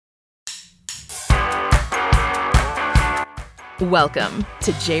Welcome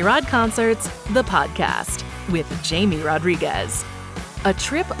to J-Rod Concerts, the podcast with Jamie Rodriguez. A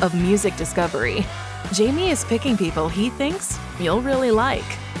trip of music discovery. Jamie is picking people he thinks you'll really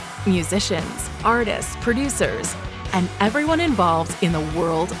like. Musicians, artists, producers, and everyone involved in the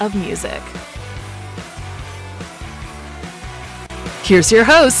world of music. Here's your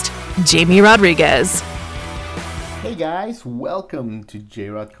host, Jamie Rodriguez. Hey guys, welcome to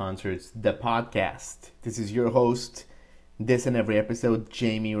J-Rod Concerts, the podcast. This is your host, this and every episode,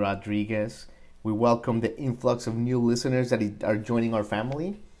 Jamie Rodriguez. We welcome the influx of new listeners that are joining our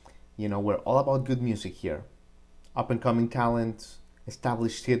family. You know, we're all about good music here. Up-and-coming talents,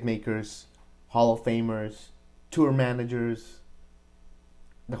 established hit makers, Hall of Famers, tour managers,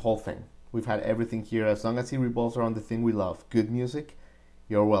 the whole thing. We've had everything here. As long as it revolves around the thing we love, good music,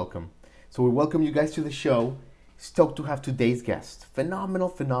 you're welcome. So we welcome you guys to the show. Stoked to have today's guest.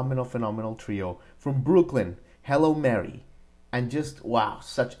 Phenomenal trio from Brooklyn. Hello, Mary. And just, wow,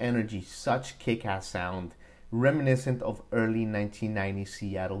 such energy, such kick-ass sound. Reminiscent of early 1990s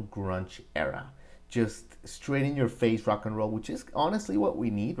Seattle grunge era. Just straight in your face rock and roll, which is honestly what we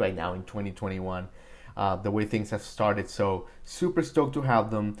need right now in 2021. The way things have started. So super stoked to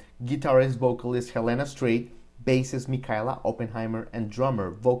have them. Guitarist, vocalist Helena Straight, bassist Michaela Oppenheimer, and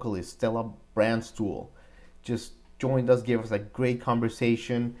drummer, vocalist Stella Brandstuhl. Just joined us, gave us a great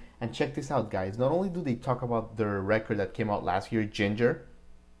conversation. And check this out, guys. Not only do they talk about their record that came out last year, Ginger,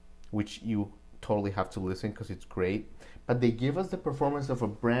 which you totally have to listen because it's great, but they give us the performance of a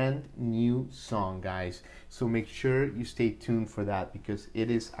brand new song, guys. So make sure you stay tuned for that because it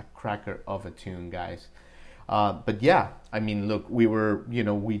is a cracker of a tune, guys. But yeah, I mean, look,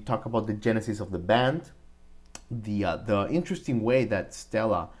 we talk about the genesis of the band, the interesting way that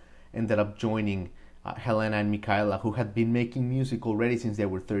Stella ended up joining Helena and Michaela, who had been making music already since they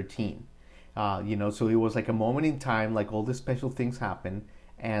were 13. So it was like a moment in time, like all the special things happened,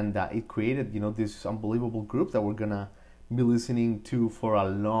 and it created, this unbelievable group that we're gonna be listening to for a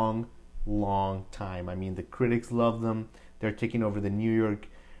long time. I mean, the critics love them. They're taking over the New York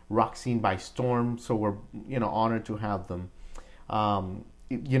rock scene by storm, so we're, honored to have them.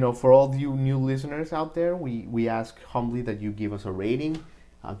 For all you new listeners out there, we ask humbly that you give us a rating,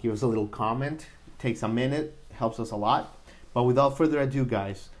 give us a little comment. Takes a minute, helps us a lot. But without further ado,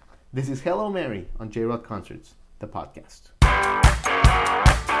 guys, this is Hello Mary on J-Rod Concerts, the podcast.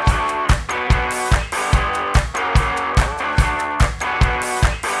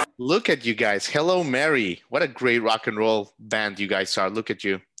 Look at you guys. Hello Mary. What a great rock and roll band you guys are. Look at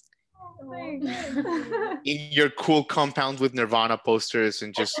you. In your cool compound with Nirvana posters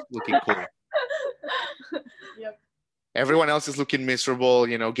and just looking cool. Yep. Everyone else is looking miserable,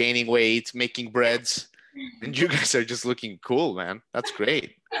 gaining weight, making breads. And you guys are just looking cool, man. That's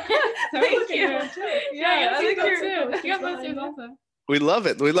great. Thank you. Yeah, I think so too. You got posters also. We love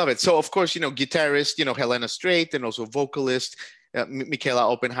it. So, of course, guitarist, Helena Straight, and also vocalist, Michaela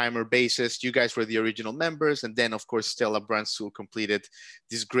Oppenheimer, bassist. You guys were the original members. And then, of course, Stella Brandstuhl completed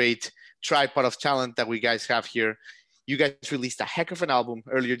this great tripod of talent that we guys have here. You guys released a heck of an album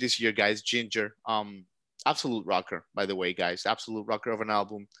earlier this year, guys, Ginger. Absolute rocker, by the way, guys. Absolute rocker of an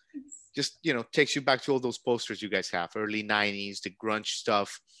album. Just, takes you back to all those posters you guys have. Early 90s, the grunge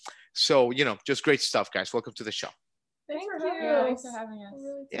stuff. So, just great stuff, guys. Welcome to the show. Thanks for having us.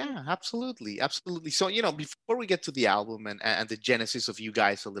 Yeah, absolutely. So, before we get to the album and the genesis of you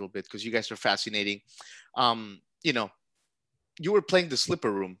guys a little bit, because you guys are fascinating, you were playing the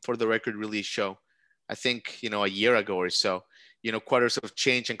Slipper Room for the record release show, I think, a year ago or so. Quarters of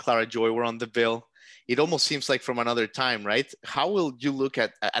Change and Clara Joy were on the bill. It almost seems like from another time, right? How will you look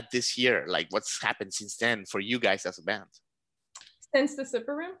at this year? Like, what's happened since then for you guys as a band? Since the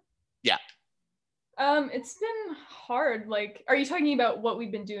Slipper Room? Yeah. It's been hard. Like, are you talking about what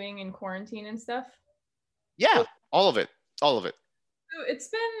we've been doing in quarantine and stuff? Yeah, all of it. So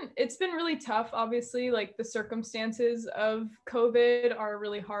it's been really tough. Obviously, like the circumstances of COVID are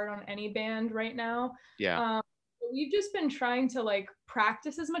really hard on any band right now. Yeah. We've just been trying to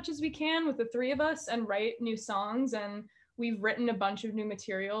practice as much as we can with the three of us and write new songs, and we've written a bunch of new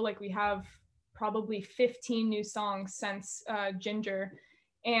material. Like we have probably 15 new songs since Ginger,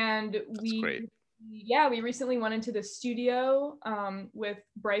 and we recently went into the studio with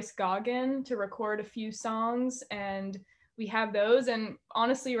Bryce Goggin to record a few songs, and we have those. And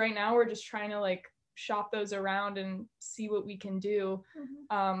honestly, right now we're just trying to shop those around and see what we can do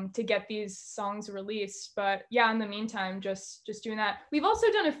to get these songs released. But yeah, in the meantime, just doing that. We've also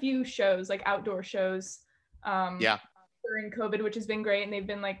done a few shows, like outdoor shows during COVID, which has been great, and they've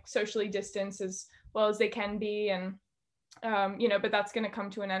been socially distanced as well as they can be. And But that's going to come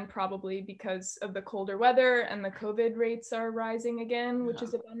to an end probably because of the colder weather and the COVID rates are rising again, which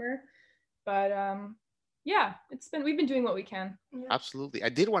is a bummer. But yeah, we've been doing what we can. Absolutely. I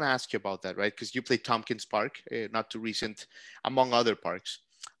did want to ask you about that, right? Because you played Tompkins Park, not too recent, among other parks.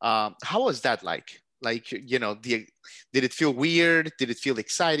 How was that like? Like, did it feel weird? Did it feel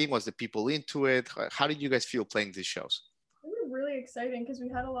exciting? Was the people into it? How did you guys feel playing these shows? It was really exciting because we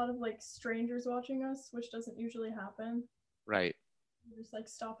had a lot of like strangers watching us, which doesn't usually happen. Right. Just like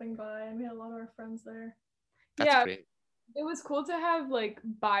stopping by, and we had a lot of our friends there. That's great. It was cool to have like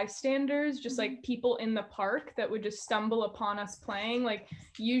bystanders, just like people in the park that would just stumble upon us playing. Like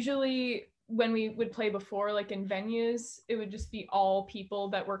usually when we would play before, like in venues, it would just be all people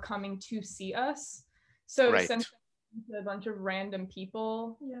that were coming to see us. So since a bunch of random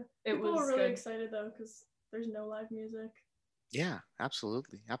people, people were really excited though because there's no live music. Yeah,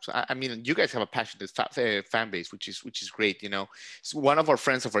 absolutely. I mean, you guys have a passionate fan base, which is great. So one of our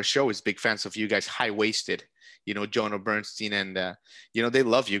friends of our show is big fans of you guys, High Waisted. Jonah Bernstein, and they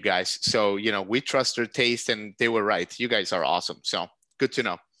love you guys. So we trust their taste, and they were right. You guys are awesome. So good to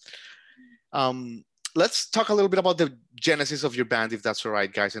know. Let's talk a little bit about the genesis of your band, if that's all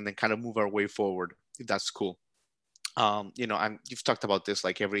right, guys, and then kind of move our way forward, if that's cool. You've talked about this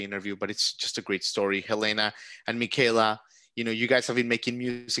like every interview, but it's just a great story. Helena and Michaela. You guys have been making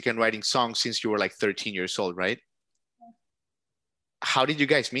music and writing songs since you were like 13 years old, right? How did you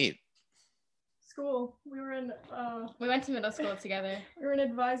guys meet? School. We went to middle school together. We were in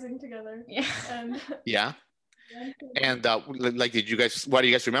advising together. Yeah. And And like, what do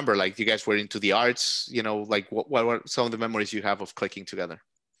you guys remember? Like, you guys were into the arts, like what were some of the memories you have of clicking together?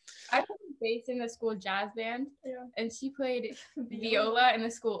 I played bass in the school jazz band, and she played viola in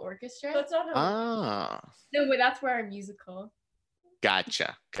the school orchestra. That's not how. No, but that's where our musical.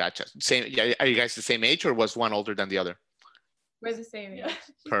 Gotcha. Same. Yeah. Are you guys the same age, or was one older than the other? We're the same age.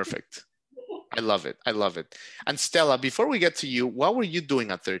 Perfect. I love it. And Stella, before we get to you, what were you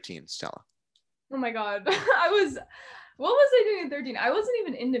doing at 13, Stella? Oh my God. What was I doing at 13? I wasn't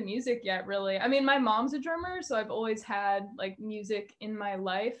even into music yet, really. I mean, my mom's a drummer, so I've always had like music in my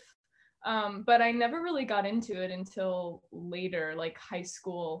life. But I never really got into it until later, like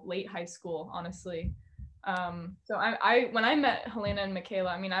late high school, honestly. So when I met Helena and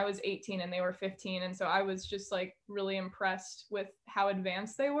Michaela, I mean, I was 18 and they were 15. And so I was just like really impressed with how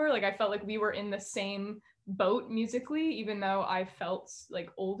advanced they were. Like I felt like we were in the same boat musically, even though I felt like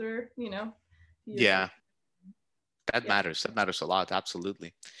older, Yeah. That matters. That matters a lot.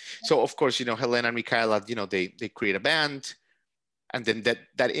 Absolutely. So of course, Helena and Michaela, they create a band, and then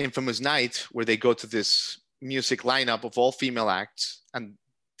that infamous night where they go to this music lineup of all female acts and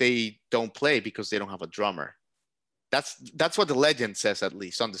they don't play because they don't have a drummer. That's what the legend says, at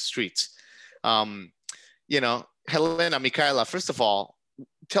least on the streets. Helena, Michaela, first of all,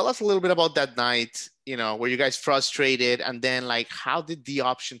 tell us a little bit about that night, were you guys frustrated? And then like, how did the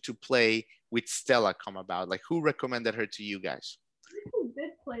option to play with Stella come about? Like, who recommended her to you guys? We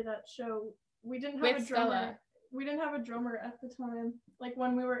did play that show. We didn't have a drummer. Stella. We didn't have a drummer at the time. Like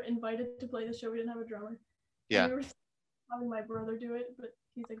when we were invited to play the show, we didn't have a drummer. Yeah. And we were having my brother do it, but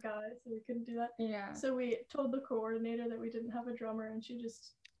he's a guy, so we couldn't do that. Yeah. So we told the coordinator that we didn't have a drummer, and she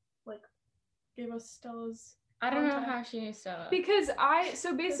just like gave us Stella's. I don't know how she knew Stella. Because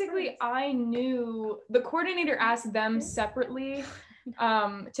I knew the coordinator asked them separately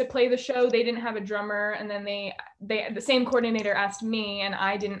to play the show. They didn't have a drummer, and then the same coordinator asked me, and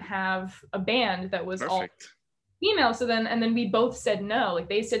I didn't have a band that was all female. So then we both said no. Like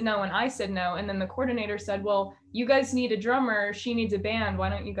they said no and I said no, and then the coordinator said, well, you guys need a drummer, she needs a band, why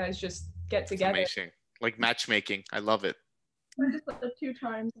don't you guys just get together? That's amazing. Like matchmaking. I love it. We just played 2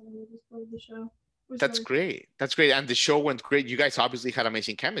 times and we just played the show. That's great. And the show went great. You guys obviously had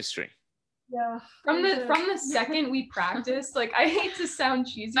amazing chemistry. Yeah. From the second we practiced, like I hate to sound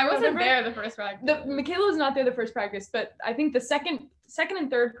cheesy. I wasn't there the first practice. Michaela was not there the first practice, but I think the second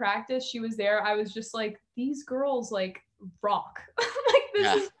and third practice she was there. I was just like, these girls like rock. Like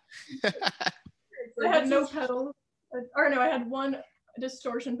this is. I had no pedals, I had one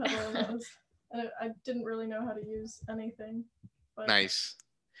distortion pedal, and I didn't really know how to use anything. But... Nice.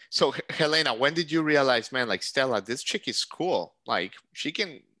 So Helena, when did you realize, man, like Stella, this chick is cool. Like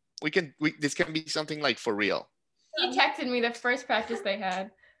this can be something like for real. She texted me the first practice they had.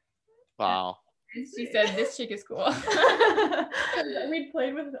 Wow. And she said, this chick is cool. We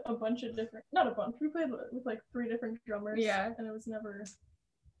played with a bunch of different, not a bunch, we played with like 3 different drummers. Yeah. And it was never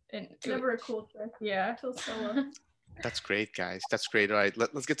a cool trick. Yeah. Until Stella. That's great, guys. That's great. All right,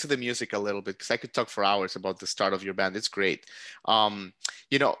 let's get to the music a little bit, because I could talk for hours about the start of your band. It's great.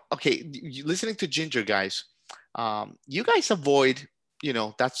 Okay, listening to Ginger, guys, You guys avoid,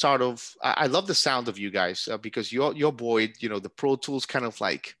 that sort of, I love the sound of you guys because you avoid, the Pro Tools kind of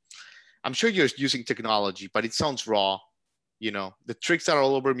like, I'm sure you're using technology, but it sounds raw. The tricks are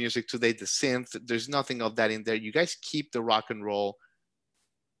all over music today, the synth, there's nothing of that in there. You guys keep the rock and roll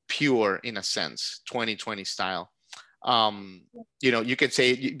pure in a sense, 2020 style. You can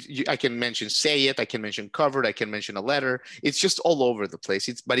say, I can mention Say It, I can mention Covered, I can mention A Letter. It's just all over the place.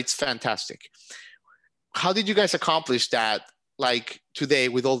 But it's fantastic. How did you guys accomplish that? Like today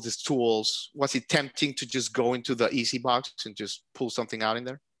with all these tools, was it tempting to just go into the easy box and just pull something out in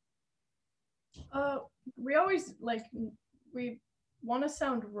there? We always we want to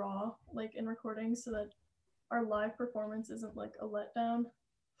sound raw, like in recordings, so that our live performance isn't like a letdown.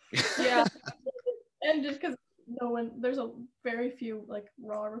 Yeah. And just because there's a very few like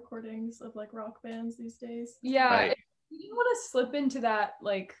raw recordings of like rock bands these days. Yeah. Right. You didn't want to slip into that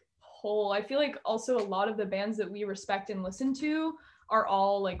like hole. I feel like also a lot of the bands that we respect and listen to are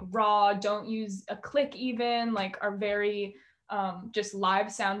all like raw, don't use a click even, like are very just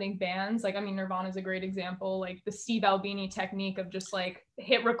live sounding bands. Like, I mean, Nirvana is a great example, like the Steve Albini technique of just like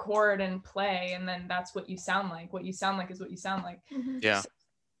hit record and play, and then that's what you sound like. What you sound like is what you sound like. Mm-hmm. Yeah.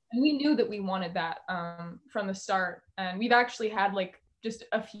 And we knew that we wanted that from the start. And we've actually had like just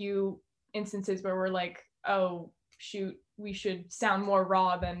a few instances where we're like, oh, shoot, we should sound more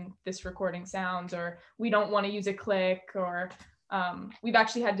raw than this recording sounds, or we don't want to use a click, or we've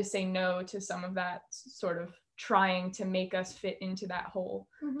actually had to say no to some of that sort of trying to make us fit into that hole.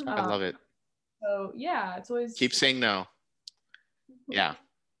 Mm-hmm. I love it. So yeah, it's always keep saying no. Yeah,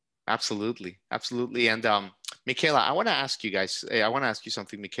 absolutely. And Michaela, I want to ask you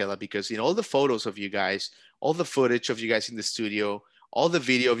something, Michaela, because in all the photos of you guys, all the footage of you guys in the studio, all the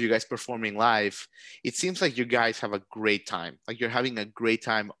video of you guys performing live, it seems like you guys have a great time. Like you're having a great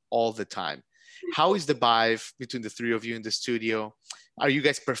time all the time. How is the vibe between the three of you in the studio? Are you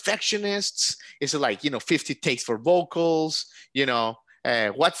guys perfectionists? Is it like, 50 takes for vocals?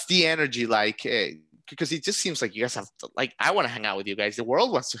 What's the energy like? Because it just seems like you guys have, I want to hang out with you guys. The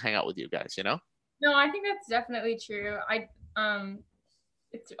world wants to hang out with you guys, No, I think that's definitely true.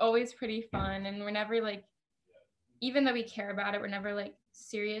 It's always pretty fun, and we're never like, even though we care about it, we're never like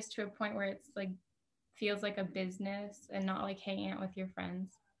serious to a point where it's like feels like a business and not like hanging out with your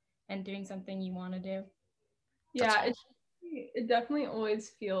friends and doing something you want to do. Yeah, it definitely always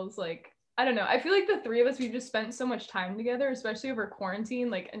feels like, I don't know, I feel like the three of us, we've just spent so much time together, especially over quarantine,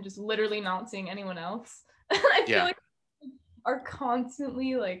 like, and just literally not seeing anyone else. I feel like are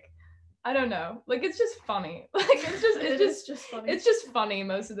constantly like, I don't know, like it's just funny. Like it's just funny. It's just funny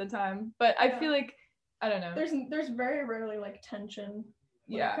most of the time. But I feel like, I don't know. There's very rarely like tension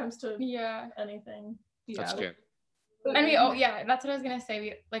when it comes to anything. That's good. And that's what I was gonna say.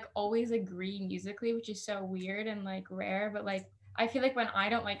 We like always agree musically, which is so weird and like rare. But like I feel like when I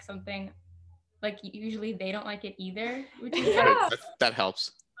don't like something, like usually they don't like it either, which is that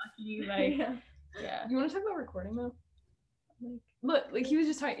helps. You You want to talk about recording though? Like he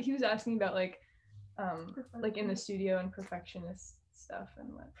was asking about like in the studio and perfectionist stuff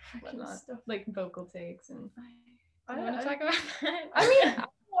and whatnot, like vocal takes, and I want to talk about that. I mean,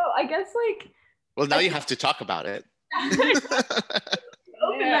 well, I guess like. Well, now you have to talk about it.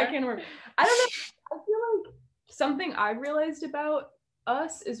 That can work. I don't know. I feel like something I realized about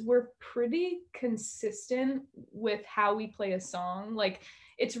us is we're pretty consistent with how we play a song. Like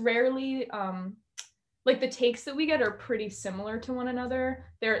it's rarely like the takes that we get are pretty similar to one another.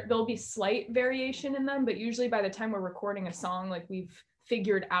 There'll be slight variation in them, but usually by the time we're recording a song, like we've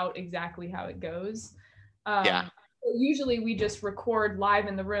figured out exactly how it goes. Usually we just record live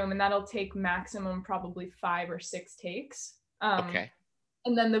in the room, and that'll take maximum probably 5 or 6 takes. Okay.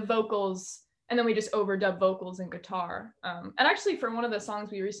 And then the vocals, and then we just overdub vocals and guitar. And actually for one of the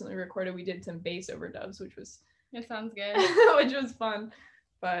songs we recently recorded, we did some bass overdubs, which was... It sounds good. which was fun.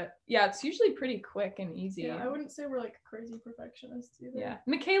 But yeah, it's usually pretty quick and easy. Yeah, I wouldn't say we're like crazy perfectionists either. Yeah.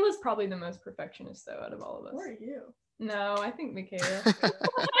 Michaela's probably the most perfectionist though out of all of us. Or are you? No, I think Michaela.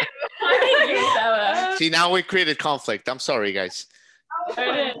 See, now we created conflict. I'm sorry, guys.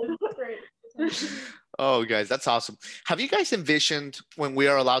 Great. Oh, guys, that's awesome. Have you guys envisioned when we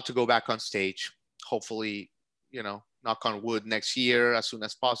are allowed to go back on stage, hopefully, knock on wood, next year, as soon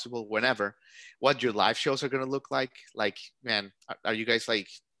as possible, whenever, what your live shows are going to look like? Like, man, are you guys like,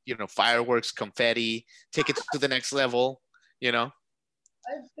 fireworks, confetti, take it to the next level, I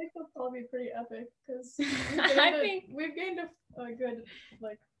think they'll probably be pretty epic because we've gained a good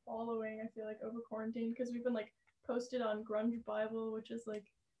like following, I feel like, over quarantine, because we've been like posted on Grunge Bible, which is like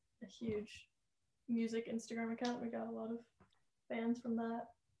a huge music Instagram account. We got a lot of fans from that.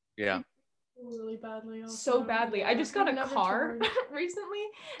 Yeah. Really badly. Also. So badly. I just got I've a never car toured. recently,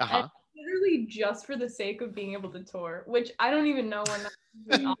 Uh-huh. and literally just for the sake of being able to tour, which I don't even know when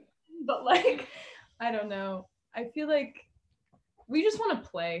that's an option, but like, I don't know. I feel like we just want to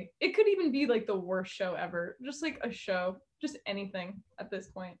play. It could even be like the worst show ever. Just like a show, just anything at this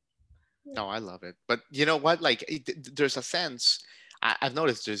point. No, I love it. But you know what? Like, there's a sense I've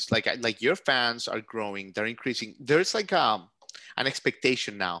noticed. There's like your fans are growing. They're increasing. There's like an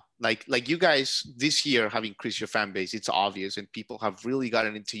expectation now. Like you guys this year have increased your fan base. It's obvious, and people have really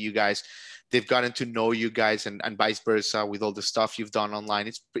gotten into you guys. They've gotten to know you guys, and vice versa with all the stuff you've done online.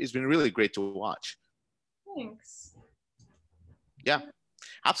 It's been really great to watch. Thanks. Yeah,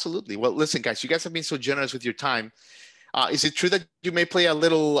 absolutely. Well, listen, guys, you guys have been so generous with your time. Is it true that you may play a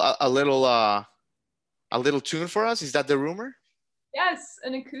little tune for us? Is that the rumor? Yes,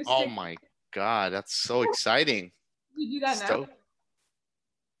 an acoustic. Oh my God, that's so exciting. We do that now.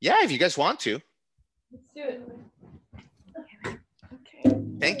 Yeah, if you guys want to. Let's do it. Okay.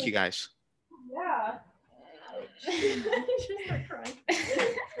 Thank you, guys. Yeah. Just start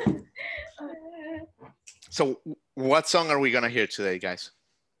crying. So, what song are we gonna hear today, guys?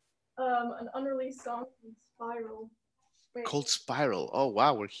 An unreleased song called Spiral. Wait. Called Spiral. Oh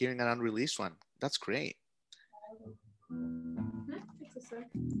wow, we're hearing an unreleased one. That's great. It's a sec.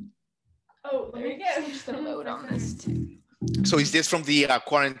 Oh, let me change the mode on this too. So, is this from the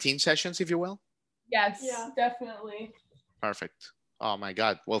quarantine sessions, if you will? Yes, Yeah. definitely. Perfect. Oh my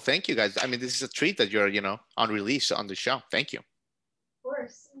God. Well, thank you, guys. I mean, this is a treat that you're, on release on the show. Thank you. Of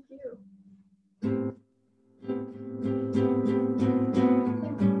course. Thank you.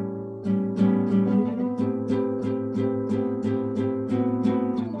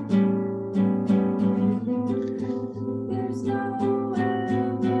 There's no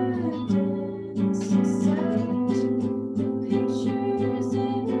evidence except the pictures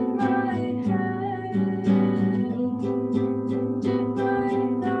in my head. It might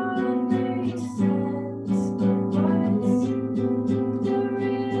not make sense, but what's the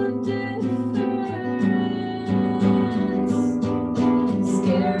real difference?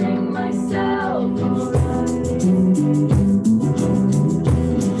 Scaring myself alright.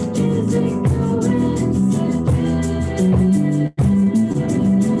 Is it coincidence?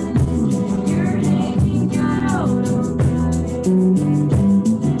 You're hanging out alright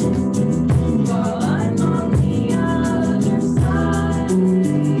while I'm on the other side.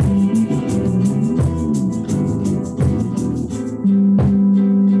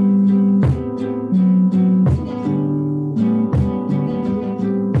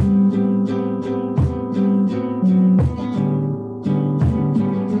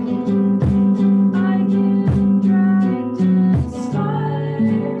 I get dragged and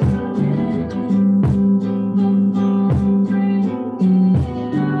spiraling before bringing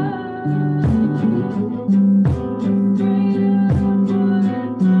it up. Afraid of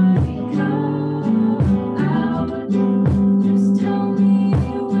what might come out. Just tell me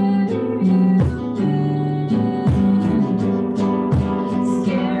where you've been.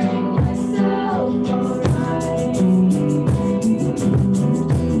 Scaring myself alright.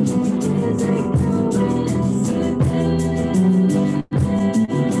 Is it coincidence?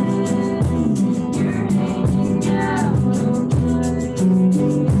 You're hanging out alright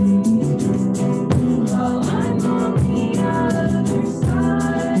while I'm on the other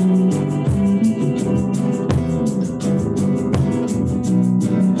side.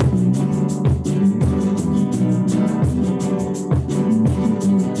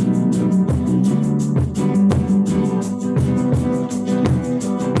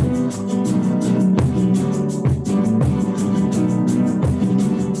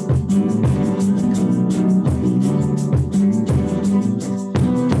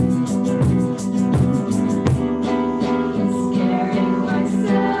 Scaring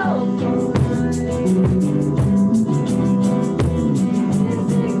myself alright.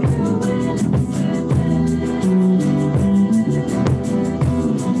 Is it coincidence?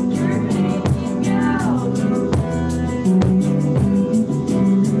 You're hanging out alright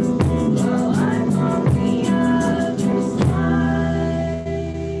while I'm on the other side.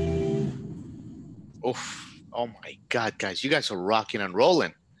 Oof. Oh my God, guys, you guys are rocking and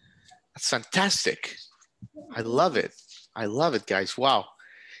rolling. That's fantastic. I love it. I love it, guys. Wow.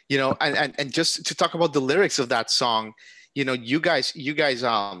 And just to talk about the lyrics of that song, you guys,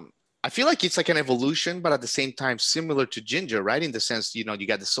 I feel like it's like an evolution, but at the same time, similar to Ginger, right? In the sense, you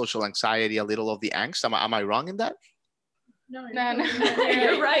got the social anxiety, a little of the angst. Am I wrong in that? No, No, no.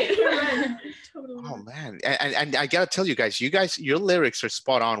 You're right. You're right. Totally. Oh man. And I gotta tell you guys, your lyrics are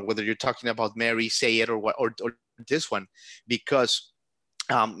spot on, whether you're talking about Mary, Say It, or this one, because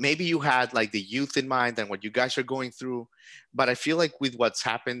maybe you had like the youth in mind and what you guys are going through, but I feel like with what's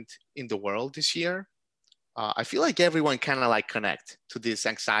happened in the world this year, I feel like everyone kind of like connect to this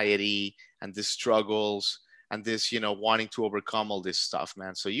anxiety and these struggles and this, wanting to overcome all this stuff,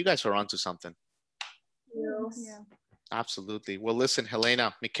 man. So you guys are onto something. Yeah. Absolutely. Well, listen,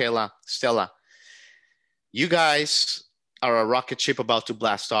 Helena, Michaela, Stella, you guys are a rocket ship about to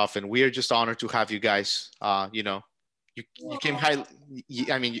blast off, and we are just honored to have you guys. You came high.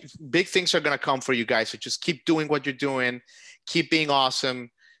 I mean, big things are gonna come for you guys. So just keep doing what you're doing, keep being awesome,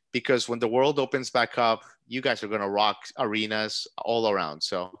 because when the world opens back up, you guys are gonna rock arenas all around.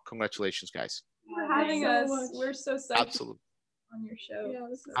 So congratulations, guys. For having us. We're so psyched Absolutely. on your show. Yeah,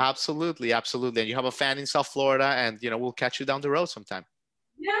 this is Absolutely. And you have a fan in South Florida, and we'll catch you down the road sometime.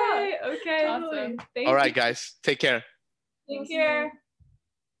 Yay. Okay. Awesome. Thank All right, you. guys. Take care. Take care.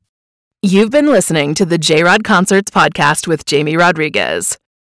 You've been listening to the J Rod Concerts podcast with Jamie Rodriguez.